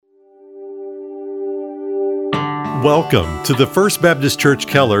Welcome to the First Baptist Church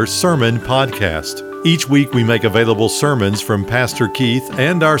Keller Sermon Podcast. Each week we make available sermons from Pastor Keith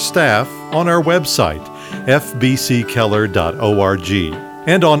and our staff on our website, fbckeller.org.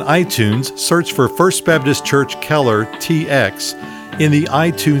 And on iTunes, search for First Baptist Church Keller TX in the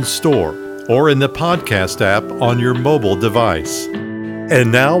iTunes Store or in the podcast app on your mobile device.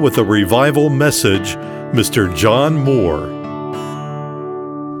 And now with a revival message, Mr. John Moore.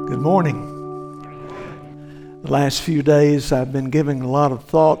 Good morning. The last few days I've been giving a lot of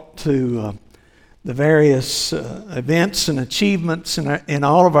thought to the various events and achievements in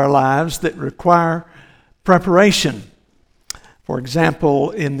all of our lives that require preparation. For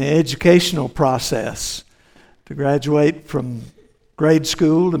example, in the educational process, to graduate from grade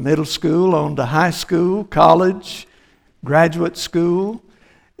school to middle school, on to high school, college, graduate school,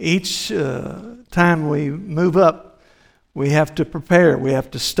 each time we move up, we have to prepare, we have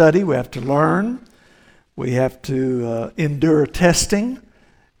to study, we have to learn. We have to endure testing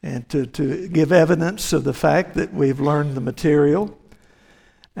and to give evidence of the fact that we've learned the material.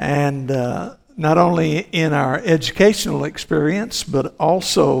 And not only in our educational experience, but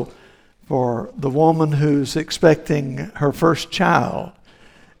also for the woman who's expecting her first child.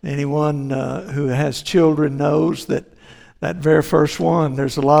 Anyone who has children knows that very first one,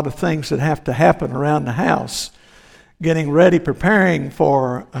 there's a lot of things that have to happen around the house. Getting ready, preparing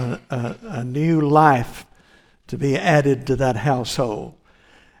for a new life to be added to that household.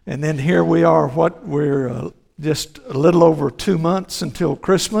 And then here we are, we're just a little over 2 months until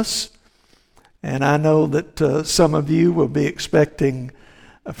Christmas. And I know that some of you will be expecting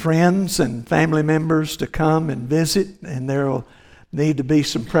friends and family members to come and visit, and there will need to be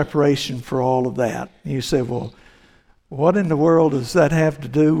some preparation for all of that. You say, well, what in the world does that have to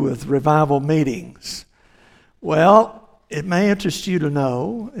do with revival meetings? Well, it may interest you to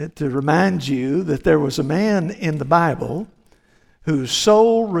know, to remind you that there was a man in the Bible whose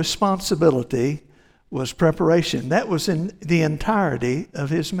sole responsibility was preparation. That was in the entirety of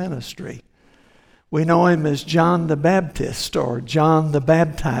his ministry. We know him as John the Baptist or John the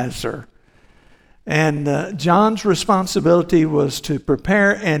Baptizer. And John's responsibility was to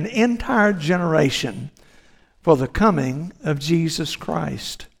prepare an entire generation for the coming of Jesus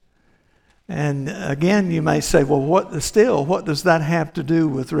Christ. And again, you may say, well, what does that have to do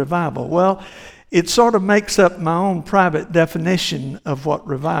with revival? Well, it sort of makes up my own private definition of what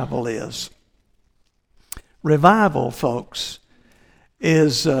revival is. Revival, folks,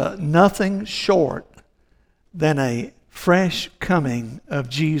 is nothing short than a fresh coming of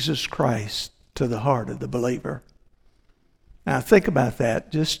Jesus Christ to the heart of the believer. Now, think about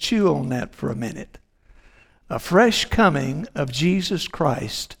that. Just chew on that for a minute. A fresh coming of Jesus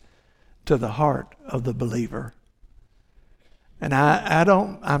Christ to the heart of the believer. And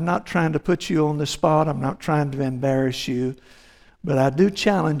I'm not trying to put you on the spot. I'm not trying to embarrass you. But I do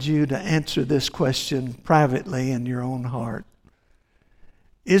challenge you to answer this question privately in your own heart.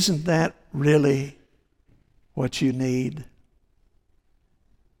 Isn't that really what you need?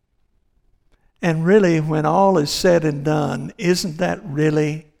 And really, when all is said and done, isn't that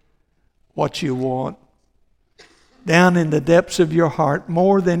really what you want? Down in the depths of your heart,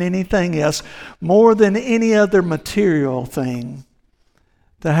 more than anything else, more than any other material thing,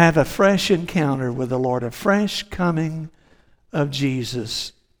 to have a fresh encounter with the Lord, a fresh coming of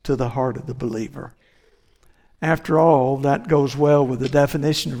Jesus to the heart of the believer. After all, that goes well with the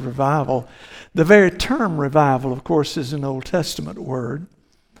definition of revival. The very term revival, of course, is an Old Testament word.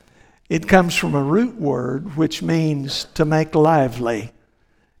 It comes from a root word which means to make lively,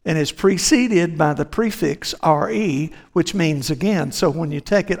 and is preceded by the prefix re, which means again. So when you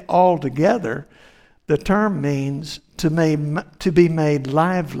take it all together, the term means to be made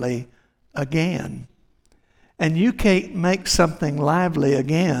lively again. And you can't make something lively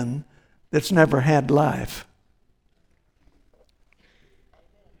again that's never had life.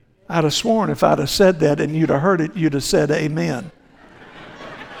 I'd have sworn if I'd have said that and you'd have heard it, you'd have said amen.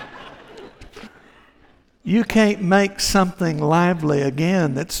 You can't make something lively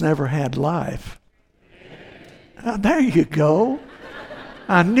again that's never had life. Now, there you go.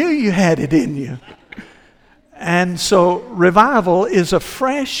 I knew you had it in you. And so revival is a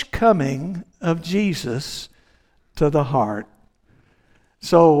fresh coming of Jesus to the heart.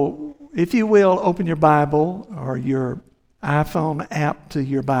 So if you will, open your Bible or your iPhone app to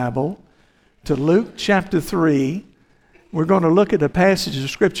your Bible to Luke chapter 3. We're going to look at a passage of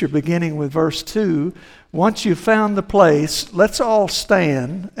Scripture beginning with verse 2. Once you've found the place, let's all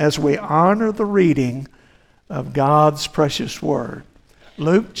stand as we honor the reading of God's precious Word.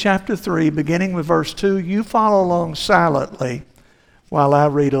 Luke chapter 3, beginning with verse 2. You follow along silently while I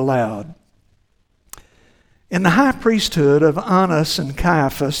read aloud. In the high priesthood of Annas and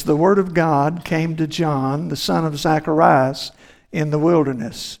Caiaphas, the word of God came to John, the son of Zacharias, in the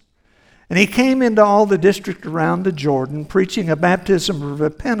wilderness. And he came into all the district around the Jordan, preaching a baptism of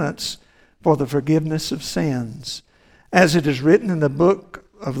repentance for the forgiveness of sins. As it is written in the book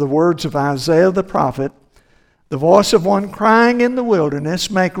of the words of Isaiah the prophet, the voice of one crying in the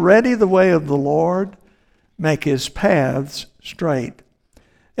wilderness, make ready the way of the Lord, make his paths straight.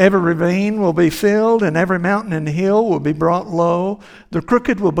 Every ravine will be filled, and every mountain and hill will be brought low. The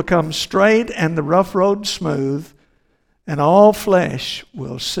crooked will become straight, and the rough road smooth, and all flesh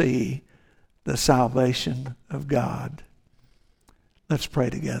will see the salvation of God. Let's pray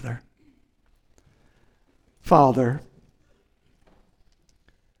together. Father,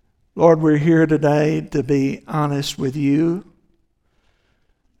 Lord, we're here today to be honest with you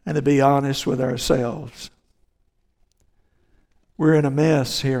and to be honest with ourselves. We're in a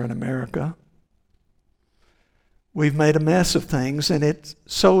mess here in America. We've made a mess of things, and it's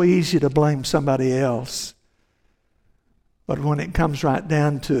so easy to blame somebody else. But when it comes right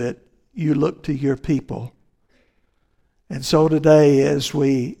down to it, you look to your people. And so today, as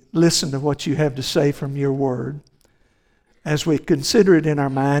we listen to what you have to say from your word, as we consider it in our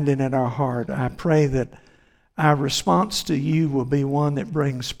mind and in our heart, I pray that our response to you will be one that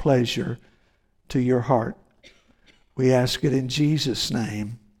brings pleasure to your heart. We ask it in Jesus'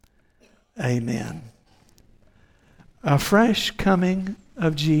 name. Amen. A fresh coming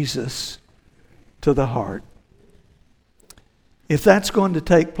of Jesus to the heart. If that's going to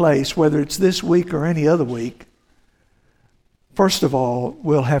take place, whether it's this week or any other week, first of all,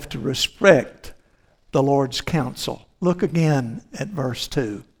 we'll have to respect the Lord's counsel. Look again at verse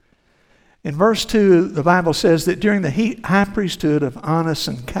 2. In verse 2, the Bible says that during the high priesthood of Annas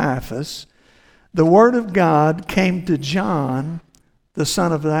and Caiaphas, the word of God came to John, the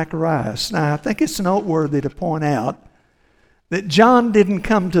son of Zacharias. Now, I think it's noteworthy to point out that John didn't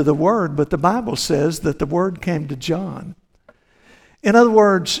come to the word, but the Bible says that the word came to John. In other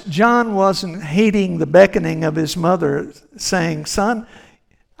words, John wasn't heeding the beckoning of his mother, saying, "Son,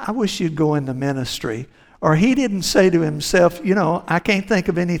 I wish you'd go into ministry." Or he didn't say to himself, I can't think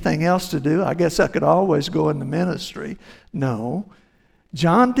of anything else to do. I guess I could always go into ministry. No.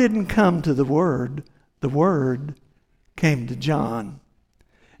 John didn't come to the Word. The Word came to John.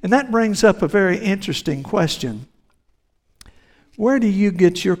 And that brings up a very interesting question. Where do you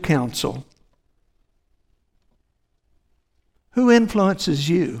get your counsel? Who influences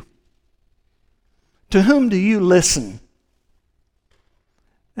you? To whom do you listen?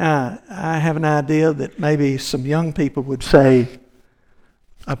 Now, I have an idea that maybe some young people would say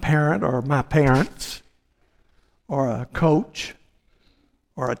a parent or my parents or a coach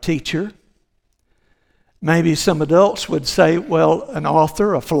or a teacher. Maybe some adults would say, well, an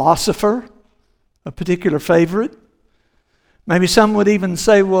author, a philosopher, a particular favorite. Maybe some would even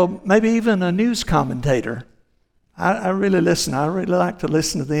say, well, maybe even a news commentator. I really listen. I really like to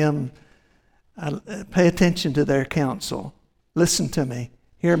listen to them. I pay attention to their counsel. Listen to me.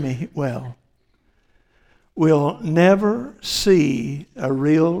 Hear me well. We'll never see a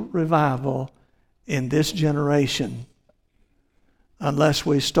real revival in this generation unless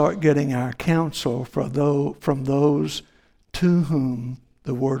we start getting our counsel from those to whom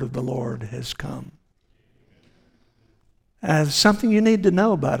the word of the Lord has come. As something you need to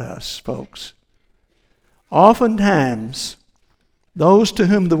know about us, folks. Oftentimes, those to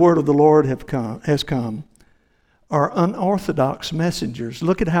whom the word of the Lord has come are unorthodox messengers.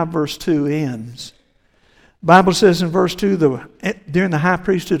 Look at how verse 2 ends. The Bible says in verse 2, during the high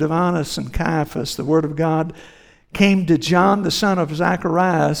priesthood of Annas and Caiaphas, the word of God came to John, the son of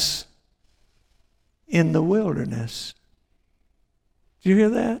Zacharias, in the wilderness. Did you hear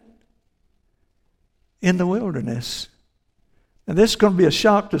that? In the wilderness. Now this is going to be a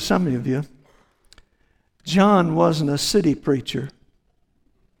shock to some of you. John wasn't a city preacher.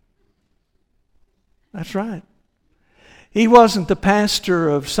 That's right. He wasn't the pastor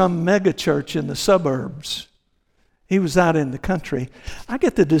of some megachurch in the suburbs. He was out in the country. I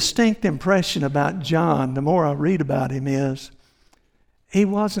get the distinct impression about John, the more I read about him, is he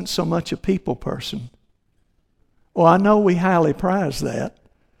wasn't so much a people person. Well, I know we highly prize that.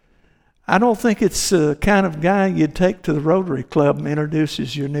 I don't think it's the kind of guy you'd take to the Rotary Club and introduce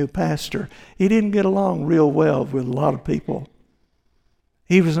as your new pastor. He didn't get along real well with a lot of people.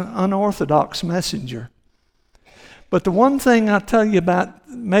 He was an unorthodox messenger. But the one thing I tell you about,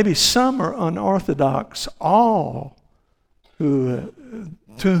 maybe some are unorthodox, all to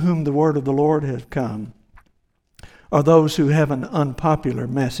whom the word of the Lord has come are those who have an unpopular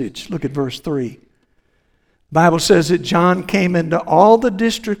message. Look at verse 3. The Bible says that John came into all the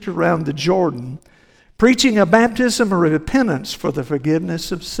district around the Jordan, preaching a baptism of repentance for the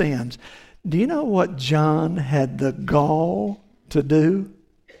forgiveness of sins. Do you know what John had the gall to do?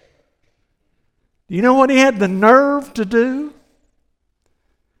 Do you know what he had the nerve to do?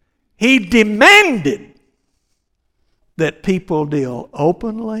 He demanded that people deal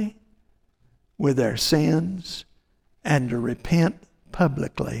openly with their sins and to repent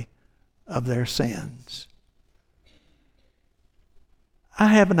publicly of their sins. I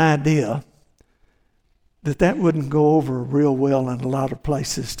have an idea that wouldn't go over real well in a lot of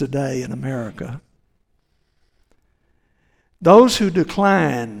places today in America. Those who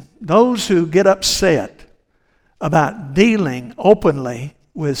decline, those who get upset about dealing openly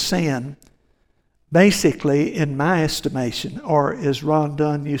with sin, basically, in my estimation, or as Ron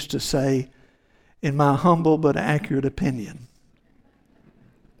Dunn used to say, in my humble but accurate opinion,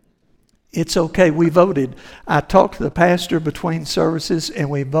 it's okay. We voted. I talked to the pastor between services, and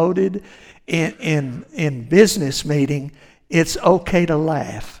we voted in business meeting. It's okay to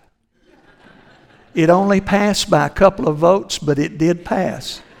laugh. It only passed by a couple of votes, but it did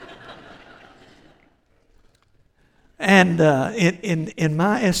pass. And in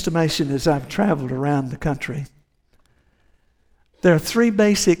my estimation, as I've traveled around the country, there are three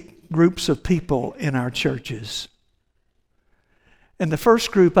basic groups of people in our churches. And the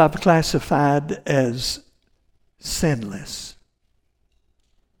first group I've classified as sinless.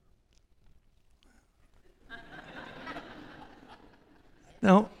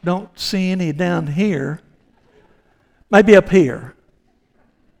 Don't see any down here. Maybe up here.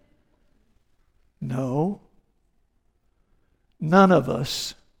 No. None of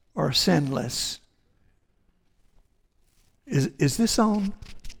us are sinless. Is this on?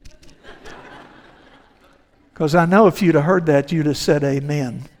 Because I know if you'd have heard that, you'd have said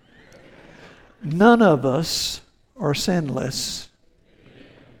amen. None of us are sinless.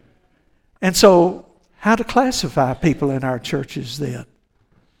 And so, how to classify people in our churches then?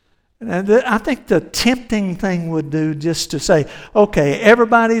 And I think the tempting thing would do just to say, okay,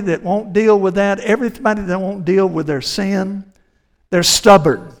 everybody that won't deal with that, everybody that won't deal with their sin, they're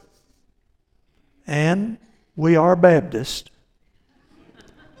stubborn. And we are Baptist.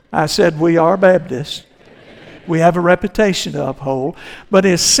 I said we are Baptist. We have a reputation to uphold. But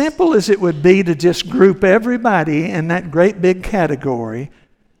as simple as it would be to just group everybody in that great big category,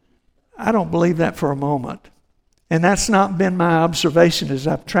 I don't believe that for a moment. And that's not been my observation as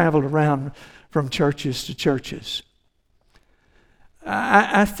I've traveled around from churches to churches.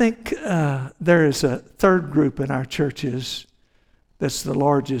 I think there is a third group in our churches that's the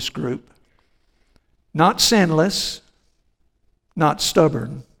largest group. Not sinless, not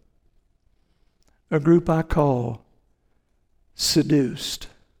stubborn. A group I call seduced.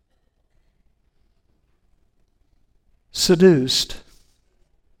 Seduced.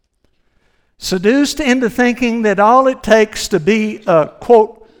 Seduced into thinking that all it takes to be a,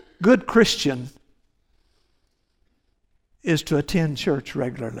 quote, good Christian is to attend church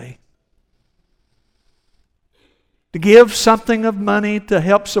regularly. To give something of money to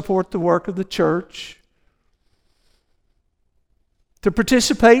help support the work of the church. To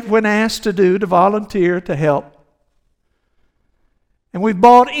participate when asked to volunteer to help. And we've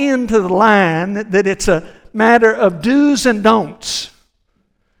bought into the line that it's a matter of do's and don'ts.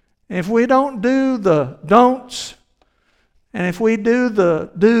 If we don't do the don'ts, and if we do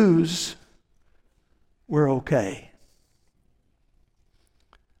the do's, we're okay.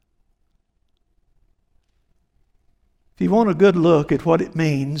 If you want a good look at what it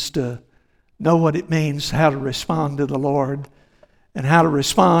means to know what it means, how to respond to the Lord, and how to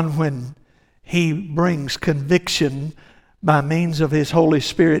respond when He brings conviction by means of His Holy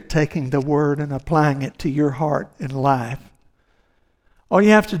Spirit taking the Word and applying it to your heart and life, all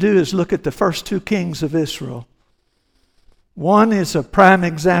you have to do is look at the first two kings of Israel. One is a prime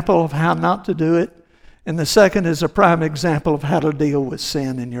example of how not to do it, and the second is a prime example of how to deal with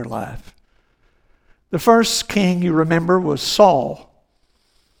sin in your life. The first king, you remember, was Saul.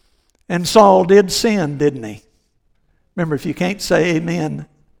 And Saul did sin, didn't he? Remember, if you can't say amen,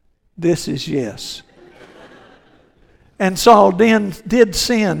 this is yes. And Saul did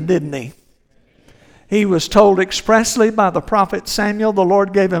sin, didn't he? He was told expressly by the prophet Samuel, the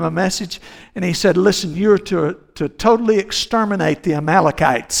Lord gave him a message, and he said, listen, you're to totally exterminate the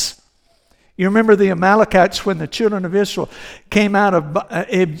Amalekites. You remember the Amalekites when the children of Israel came out of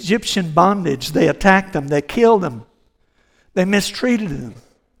Egyptian bondage. They attacked them. They killed them. They mistreated them.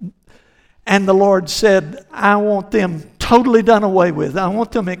 And the Lord said, I want them totally done away with. I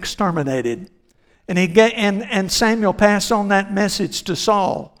want them exterminated. And Samuel passed on that message to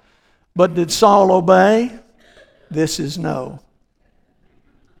Saul. But did Saul obey? This is no.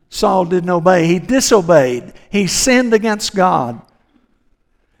 Saul didn't obey. He disobeyed. He sinned against God.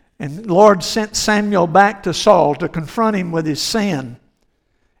 And the Lord sent Samuel back to Saul to confront him with his sin.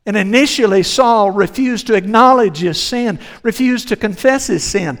 And initially, Saul refused to acknowledge his sin, refused to confess his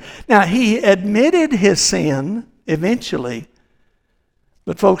sin. Now, he admitted his sin eventually.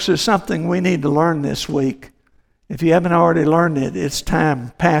 But folks, there's something we need to learn this week. If you haven't already learned it, it's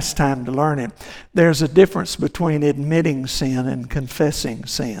past time to learn it. There's a difference between admitting sin and confessing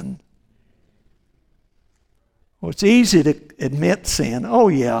sin. Well, it's easy to admit sin. Oh,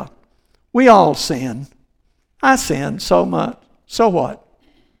 yeah, we all sin. I sin so much. So what?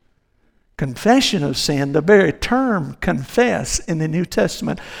 Confession of sin, the very term confess in the New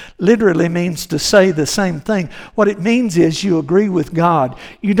Testament literally means to say the same thing. What it means is you agree with God.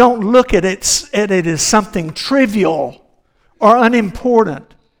 You don't look at it as something trivial or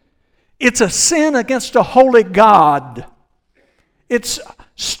unimportant. It's a sin against a holy God. It's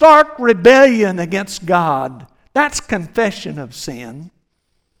stark rebellion against God. That's confession of sin.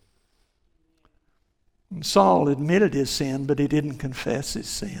 And Saul admitted his sin, but he didn't confess his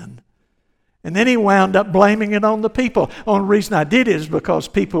sin. And then he wound up blaming it on the people. The only reason I did it is because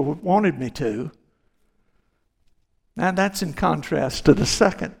people wanted me to. Now that's in contrast to the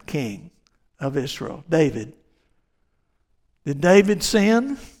second king of Israel, David. Did David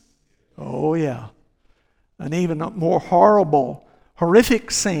sin? Oh yeah. An even more horrible,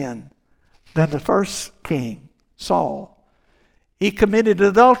 horrific sin than the first king, Saul. He committed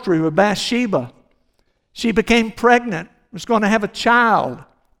adultery with Bathsheba. She became pregnant, was going to have a child.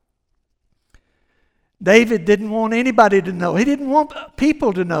 David didn't want anybody to know. He didn't want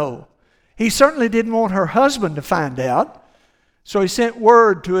people to know. He certainly didn't want her husband to find out. So he sent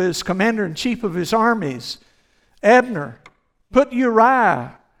word to his commander-in-chief of his armies, Abner, put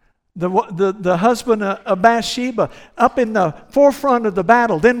Uriah, the husband of Bathsheba, up in the forefront of the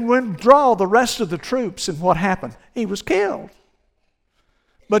battle. Then withdraw the rest of the troops. And what happened? He was killed.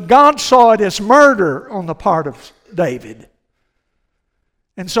 But God saw it as murder on the part of David.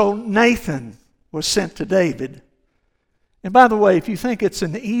 And so Nathan was sent to David. And by the way, if you think it's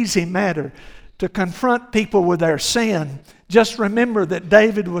an easy matter to confront people with their sin, just remember that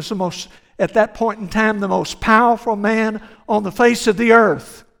David was at that point in time, the most powerful man on the face of the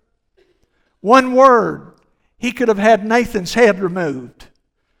earth. One word, he could have had Nathan's head removed.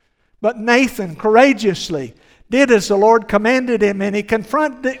 But Nathan courageously did as the Lord commanded him, and he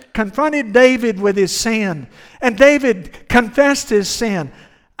confronted David with his sin. And David confessed his sin.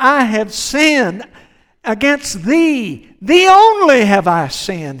 I have sinned against thee. Thee only have I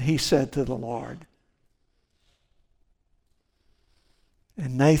sinned, he said to the Lord.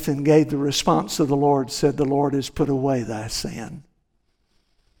 And Nathan gave the response of the Lord, said, the Lord has put away thy sin.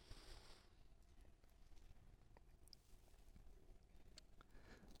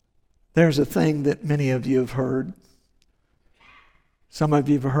 There's a thing that many of you have heard. Some of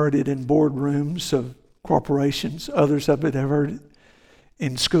you have heard it in boardrooms of corporations. Others of it have heard it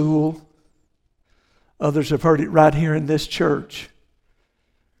in school. Others have heard it right here in this church.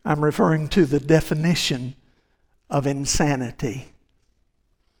 I'm referring to the definition of insanity.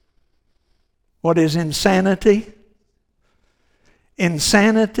 What is insanity?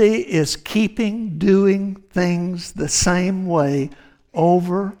 Insanity is doing things the same way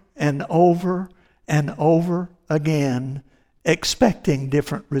over and over and over again, expecting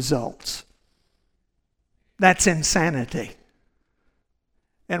different results. That's insanity.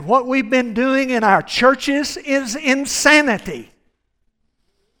 And what we've been doing in our churches is insanity.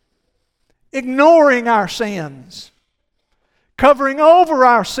 Ignoring our sins. Covering over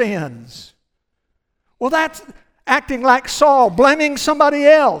our sins. Well, that's acting like Saul, blaming somebody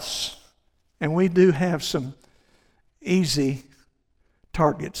else. And we do have some easy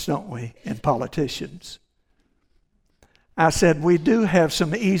targets, don't we, in politicians? I said we do have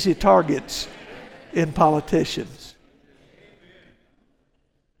some easy targets in politicians.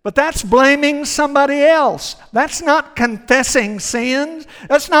 But that's blaming somebody else. That's not confessing sins.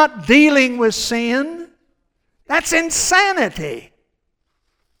 That's not dealing with sin. That's insanity.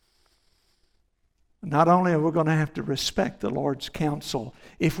 Not only are we going to have to respect the Lord's counsel,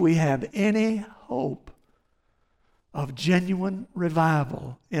 if we have any hope of genuine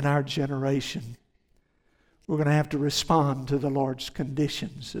revival in our generation, we're going to have to respond to the Lord's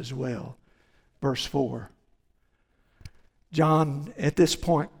conditions as well. Verse 4. John, at this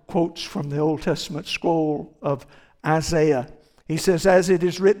point, quotes from the Old Testament scroll of Isaiah. He says, as it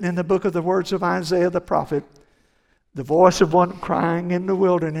is written in the book of the words of Isaiah the prophet, the voice of one crying in the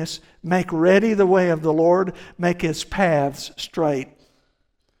wilderness, make ready the way of the Lord, make his paths straight.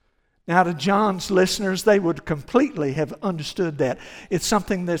 Now, to John's listeners, they would completely have understood that. It's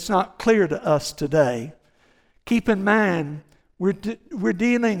something that's not clear to us today. Keep in mind, we're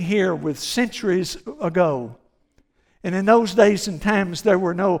dealing here with centuries ago. And in those days and times, there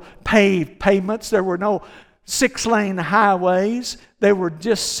were no paved pavements. There were no 6-lane highways. They were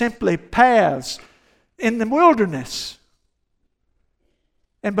just simply paths in the wilderness.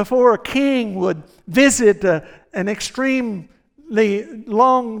 And before a king would visit an extremely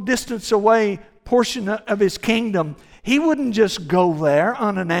long distance away portion of his kingdom, he wouldn't just go there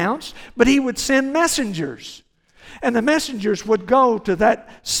unannounced, but he would send messengers. And the messengers would go to that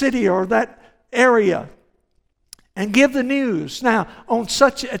city or that area and give the news. Now, at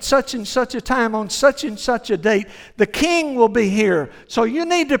such and such a time, on such and such a date, the king will be here. So you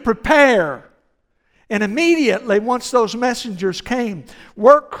need to prepare. And immediately, once those messengers came,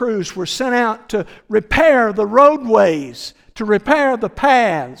 work crews were sent out to repair the roadways, to repair the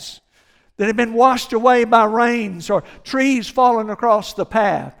paths that had been washed away by rains or trees falling across the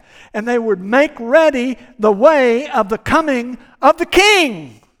path. And they would make ready the way of the coming of the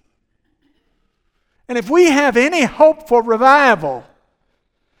king. And if we have any hope for revival,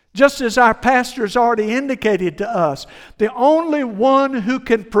 just as our pastor has already indicated to us, the only one who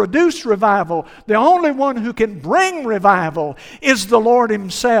can produce revival, the only one who can bring revival is the Lord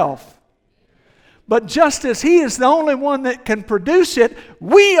Himself. But just as He is the only one that can produce it,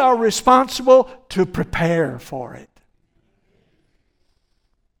 we are responsible to prepare for it.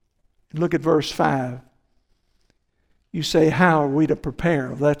 Look at verse 5. You say, how are we to prepare?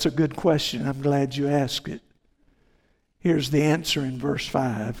 Well, that's a good question. I'm glad you asked it. Here's the answer in verse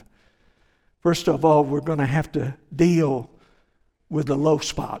 5. First of all, we're going to have to deal with the low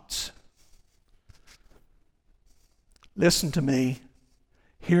spots. Listen to me.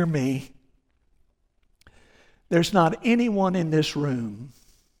 Hear me. There's not anyone in this room,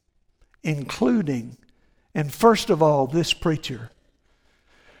 including, and first of all, this preacher,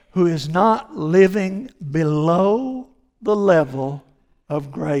 who is not living below the level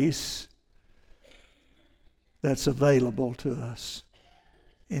of grace that's available to us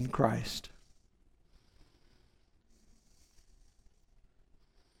in Christ.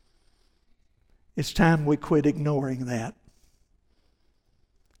 It's time we quit ignoring that.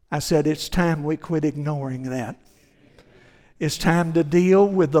 I said it's time we quit ignoring that. It's time to deal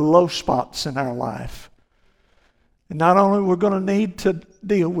with the low spots in our life. And not only we're going to need to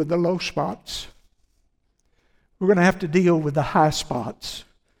deal with the low spots, we're going to have to deal with the high spots.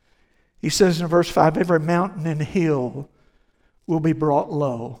 He says in verse 5, every mountain and hill will be brought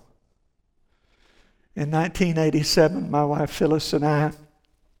low. In 1987, my wife Phyllis and I,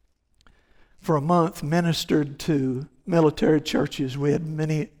 for a month, ministered to military churches. We had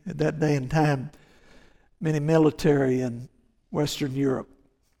many, at that day and time, many military in Western Europe.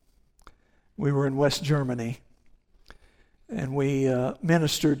 We were in West Germany. And we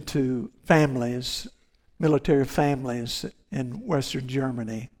ministered to families, military families in Western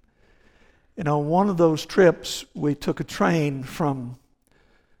Germany. And on one of those trips, we took a train from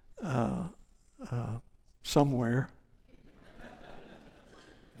somewhere.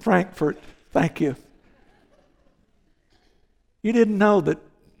 Frankfurt, thank you. You didn't know that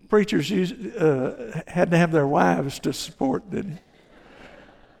preachers had to have their wives to support, did you?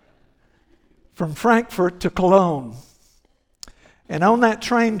 From Frankfurt to Cologne. And on that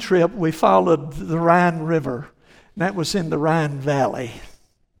train trip, we followed the Rhine River. And that was in the Rhine Valley.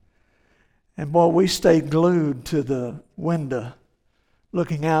 And boy, we stayed glued to the window,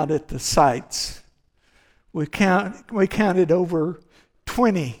 looking out at the sights. We counted over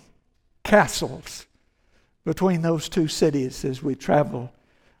 20 castles between those two cities as we traveled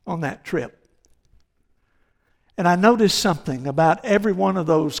on that trip. And I noticed something about every one of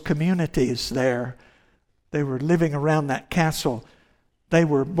those communities there. They were living around that castle. They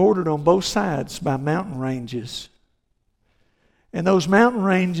were bordered on both sides by mountain ranges. And those mountain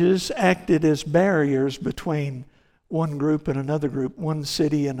ranges acted as barriers between one group and another group, one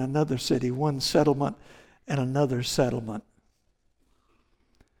city and another city, one settlement and another settlement.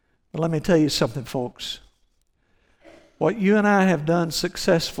 But let me tell you something, folks. What you and I have done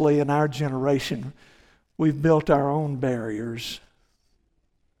successfully in our generation, we've built our own barriers.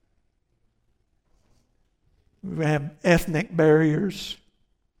 We have ethnic barriers,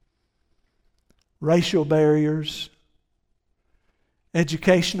 racial barriers,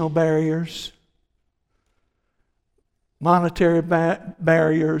 educational barriers, monetary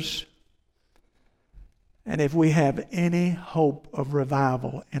barriers. And if we have any hope of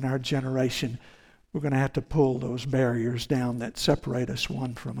revival in our generation, we're going to have to pull those barriers down that separate us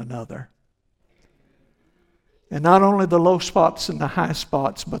one from another. And not only the low spots and the high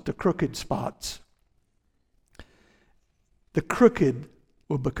spots, but the crooked spots. The crooked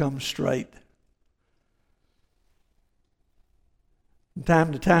will become straight. From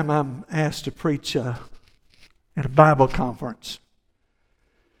time to time, I'm asked to preach at a Bible conference.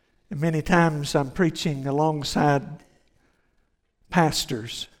 And many times I'm preaching alongside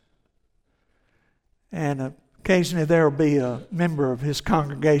pastors. And occasionally there will be a member of his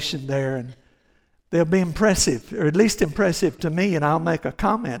congregation there, and they'll be impressive, or at least impressive to me, and I'll make a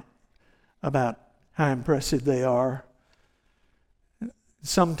comment about how impressive they are.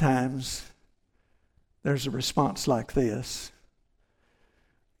 Sometimes there's a response like this.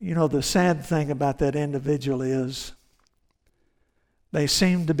 You know, the sad thing about that individual is they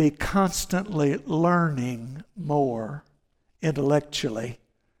seem to be constantly learning more intellectually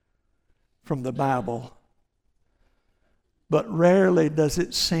from the Bible, but rarely does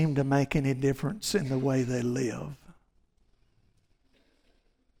it seem to make any difference in the way they live.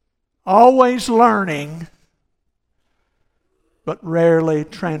 Always learning, but rarely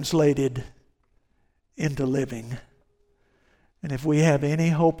translated into living. And if we have any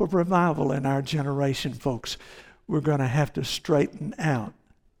hope of revival in our generation, folks, we're going to have to straighten out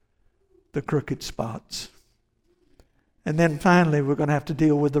the crooked spots. And then finally, we're going to have to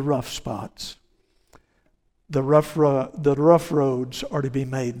deal with the rough spots. The rough roads are to be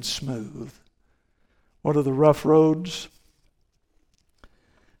made smooth. What are the rough roads?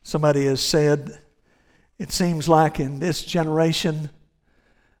 Somebody has said, it seems like in this generation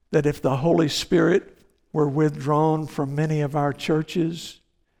that if the Holy Spirit were withdrawn from many of our churches,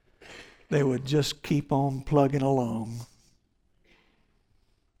 they would just keep on plugging along.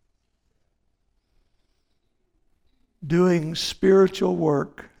 Doing spiritual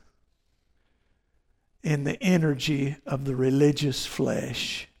work in the energy of the religious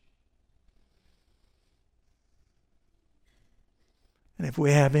flesh. And if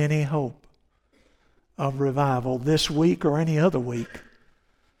we have any hope of revival this week or any other week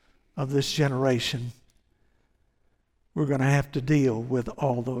of this generation, we're going to have to deal with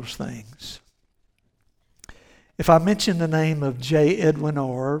all those things. If I mention the name of J. Edwin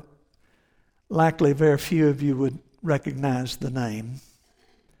Orr, likely very few of you would recognize the name.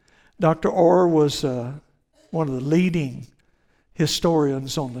 Dr. Orr was one of the leading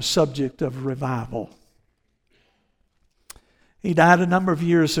historians on the subject of revival. He died a number of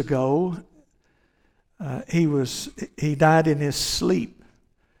years ago. He died in his sleep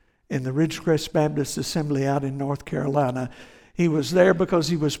in the Ridgecrest Baptist Assembly out in North Carolina. He was there because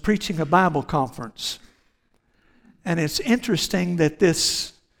he was preaching a Bible conference. And it's interesting that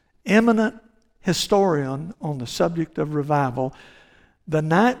this eminent historian on the subject of revival, the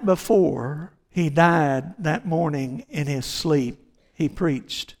night before he died that morning in his sleep, he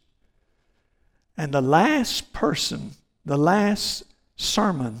preached. And the last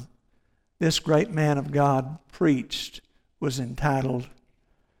sermon this great man of God preached was entitled,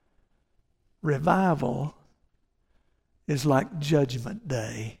 "Revival is like Judgment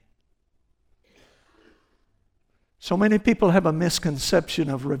Day." So many people have a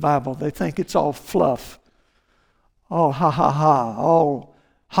misconception of revival. They think it's all fluff, all ha, all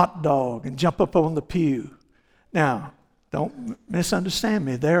hot dog, and jump up on the pew. Now, don't misunderstand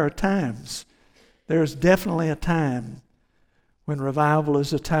me. There's definitely a time when revival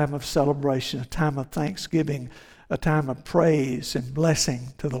is a time of celebration, a time of thanksgiving, a time of praise and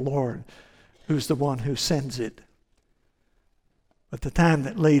blessing to the Lord, who's the one who sends it. But the time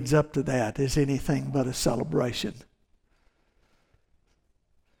that leads up to that is anything but a celebration.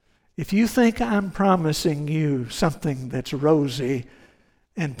 If you think I'm promising you something that's rosy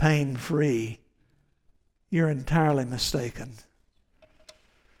and pain-free, you're entirely mistaken.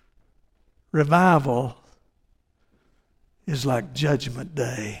 Revival is like Judgment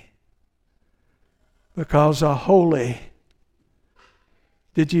Day, because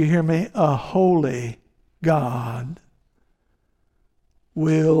did you hear me? A holy God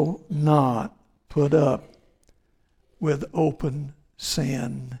will not put up with open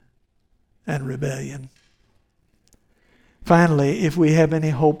sin and rebellion. Finally, if we have any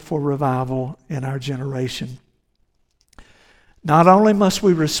hope for revival in our generation, not only must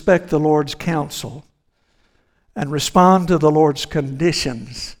we respect the Lord's counsel and respond to the Lord's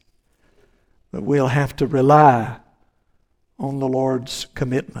conditions, but we'll have to rely on the Lord's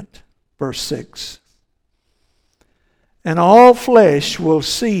commitment. Verse 6. And all flesh will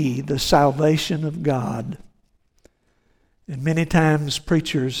see the salvation of God. And many times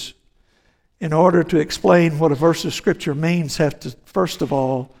preachers, in order to explain what a verse of Scripture means, have to first of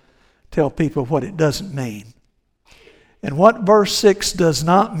all tell people what it doesn't mean. And what verse 6 does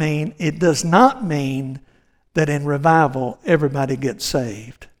not mean, it does not mean that in revival everybody gets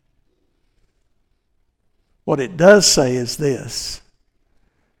saved. What it does say is this: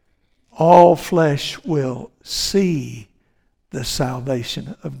 all flesh will see the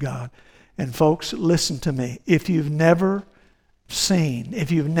salvation of God. And folks, listen to me. If you've never seen,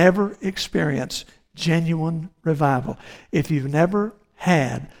 if you've never experienced genuine revival, if you've never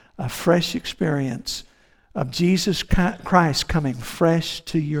had a fresh experience of Jesus Christ coming fresh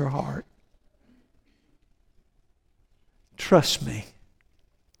to your heart, trust me,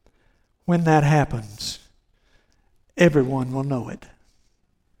 when that happens, everyone will know it.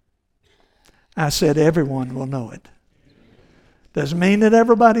 I said everyone will know it. Doesn't mean that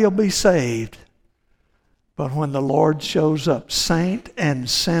everybody will be saved, but when the Lord shows up, saint and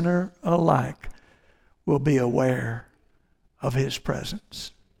sinner alike will be aware of His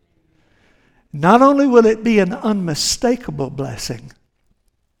presence. Not only will it be an unmistakable blessing,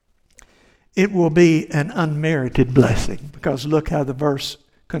 it will be an unmerited blessing, because look how the verse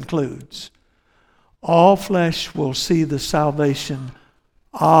concludes. All flesh will see the salvation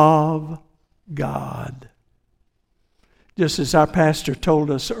of God. Just as our pastor told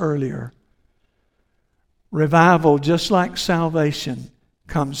us earlier, revival, just like salvation,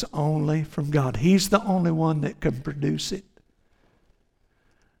 comes only from God. He's the only one that can produce it.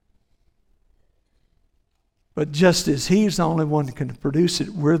 But just as He's the only one that can produce it,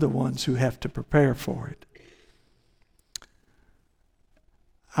 we're the ones who have to prepare for it.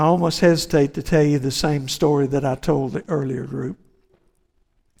 I almost hesitate to tell you the same story that I told the earlier group.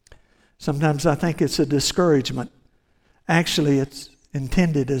 Sometimes I think it's a discouragement. Actually, it's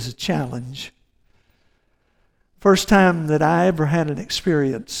intended as a challenge. First time that I ever had an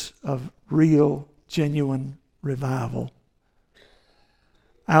experience of real, genuine revival,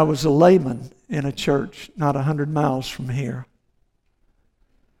 I was a layman in a church not 100 miles from here.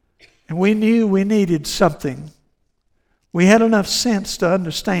 And we knew we needed something. We had enough sense to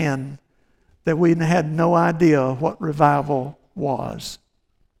understand that we had no idea what revival was.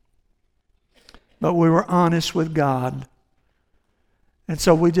 But we were honest with God. And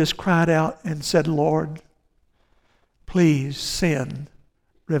so we just cried out and said, Lord, please send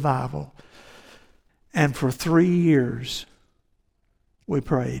revival. And for 3 years, we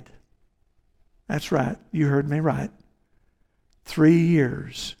prayed. That's right. You heard me right. 3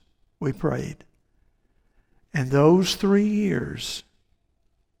 years we prayed. And those 3 years,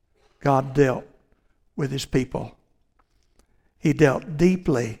 God dealt with His people. He dealt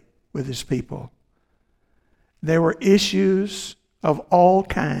deeply with His people. There were issues of all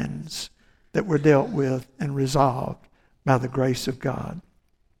kinds that were dealt with and resolved by the grace of God.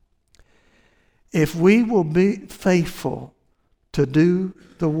 If we will be faithful to do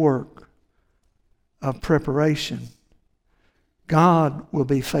the work of preparation, God will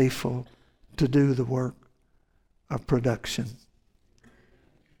be faithful to do the work of production.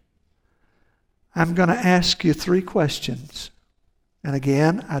 I'm going to ask you 3 questions. And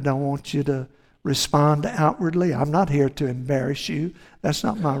again, I don't want you to respond outwardly. I'm not here to embarrass you. That's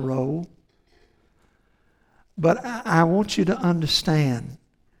not my role. But I want you to understand,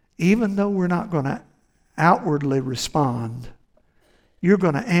 even though we're not going to outwardly respond, you're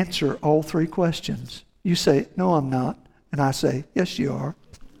going to answer all 3 questions. You say, no, I'm not. And I say, yes, you are.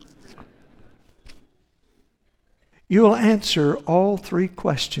 You will answer all 3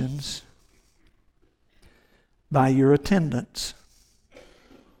 questions by your attendance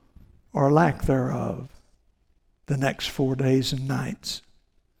or lack thereof the next 4 days and nights.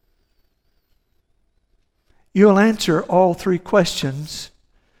 You'll answer all 3 questions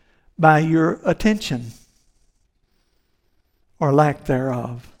by your attention or lack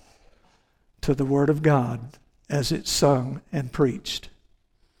thereof to the Word of God as it's sung and preached.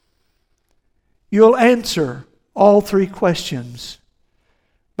 You'll answer all 3 questions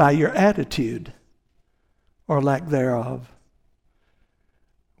by your attitude or lack thereof.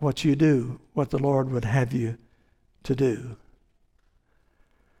 What you do, what the Lord would have you to do.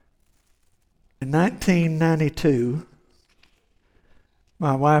 In 1992,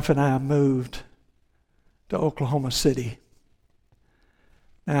 my wife and I moved to Oklahoma City.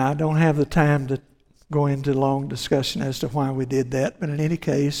 Now, I don't have the time to go into a long discussion as to why we did that, but in any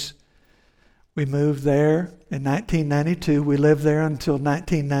case, we moved there in 1992. We lived there until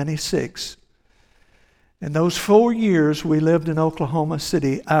 1996. In those 4 years we lived in Oklahoma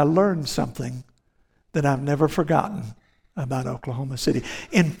City, I learned something that I've never forgotten about Oklahoma City.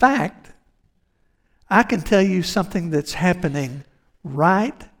 In fact, I can tell you something that's happening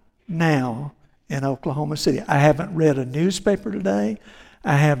right now in Oklahoma City. I haven't read a newspaper today.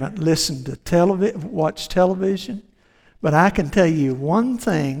 I haven't listened to watched television. But I can tell you one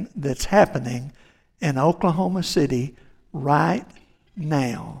thing that's happening in Oklahoma City right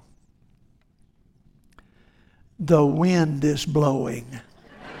now. The wind is blowing.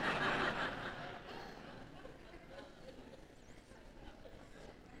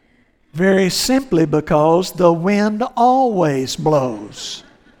 Very simply because the wind always blows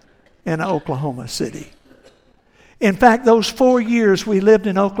in Oklahoma City. In fact, those 4 years we lived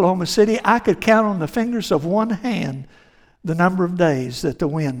in Oklahoma City, I could count on the fingers of one hand the number of days that the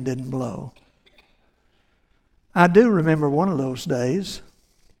wind didn't blow. I do remember one of those days.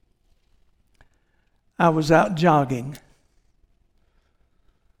 I was out jogging.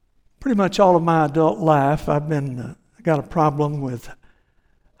 Pretty much all of my adult life, I got a problem with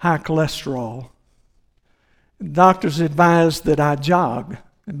high cholesterol. Doctors advised that I jog.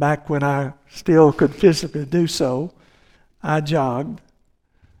 And back when I still could physically do so, I jogged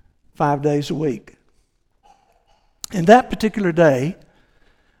 5 days a week. And that particular day,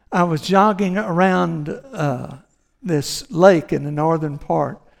 I was jogging around this lake in the northern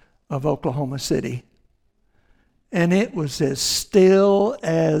part of Oklahoma City. And it was as still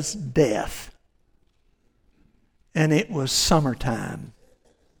as death. And it was summertime.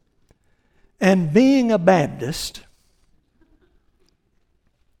 And being a Baptist,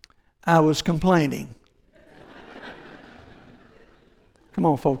 I was complaining. Come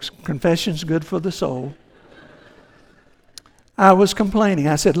on, folks. Confession's good for the soul. I was complaining.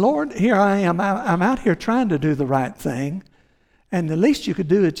 I said, Lord, here I am. I'm out here trying to do the right thing. And the least you could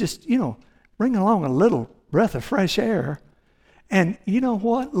do is just, bring along a little breath of fresh air. And you know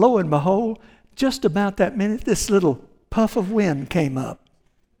what? Lo and behold, just about that minute, this little puff of wind came up.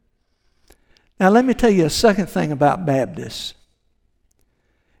 Now, let me tell you a second thing about Baptists.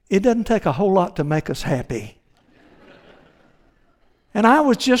 It doesn't take a whole lot to make us happy. And I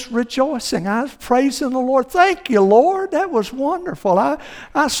was just rejoicing. I was praising the Lord. Thank you, Lord. That was wonderful.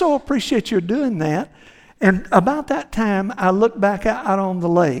 I so appreciate you doing that. And about that time, I looked back out on the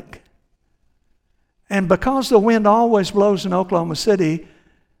lake. And because the wind always blows in Oklahoma City,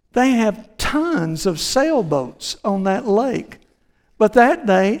 they have tons of sailboats on that lake. But that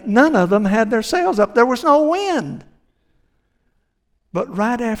day, none of them had their sails up. There was no wind. But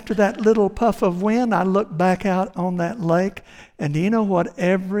right after that little puff of wind, I looked back out on that lake, and do you know what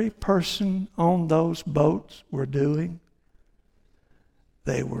every person on those boats were doing?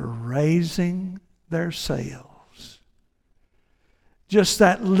 They were raising their sails. Just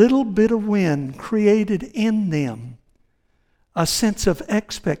that little bit of wind created in them a sense of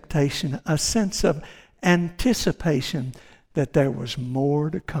expectation, a sense of anticipation that there was more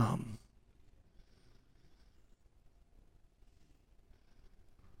to come.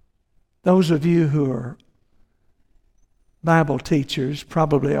 Those of you who are Bible teachers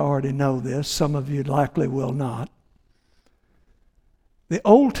probably already know this. Some of you likely will not. The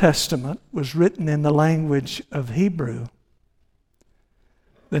Old Testament was written in the language of Hebrew.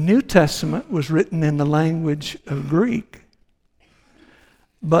 The New Testament was written in the language of Greek.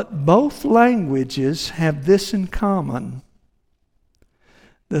 But both languages have this in common.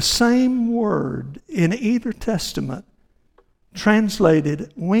 The same word in either testament,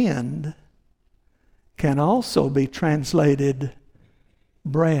 translated wind, can also be translated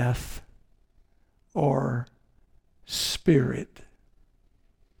breath or spirit.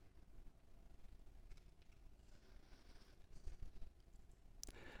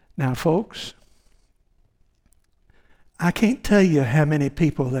 Now, folks, I can't tell you how many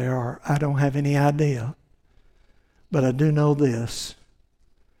people there are. I don't have any idea. But I do know this.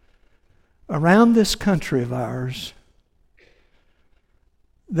 Around this country of ours,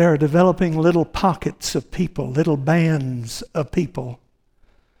 there are developing little pockets of people, little bands of people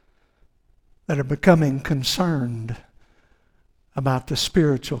that are becoming concerned about the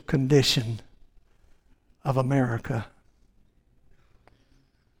spiritual condition of America.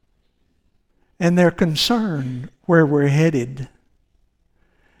 And they're concerned where we're headed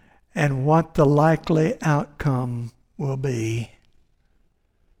and what the likely outcome will be.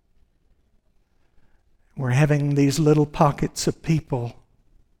 We're having these little pockets of people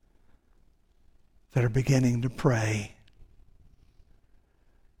that are beginning to pray,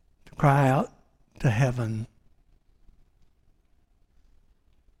 to cry out to heaven.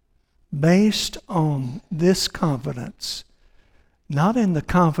 Based on this confidence, not in the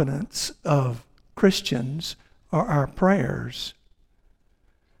confidence of Christians or our prayers,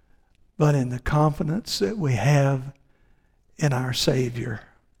 but in the confidence that we have in our Savior.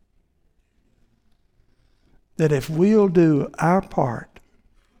 That if we'll do our part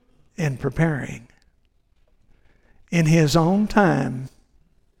in preparing, in His own time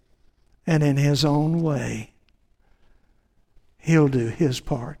and in His own way, He'll do His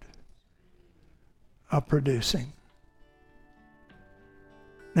part. are producing.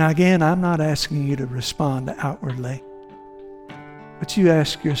 Now again, I'm not asking you to respond outwardly, but you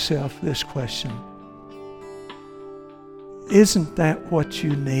ask yourself this question. Isn't that what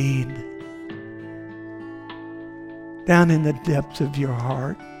you need? Down in the depths of your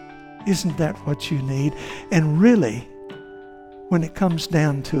heart, isn't that what you need? And really, when it comes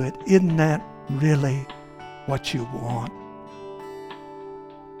down to it, isn't that really what you want?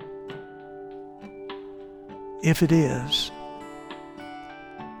 If it is,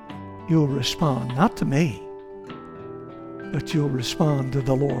 you'll respond, not to me, but you'll respond to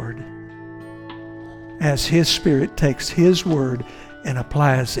the Lord as His Spirit takes His Word and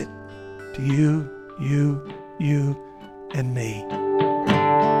applies it to you, and me.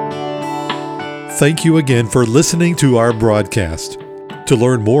 Thank you again for listening to our broadcast. To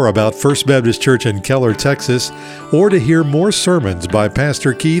learn more about First Baptist Church in Keller, Texas, or to hear more sermons by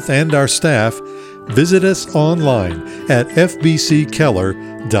Pastor Keith and our staff, visit us online at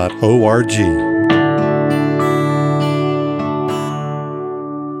fbckeller.org.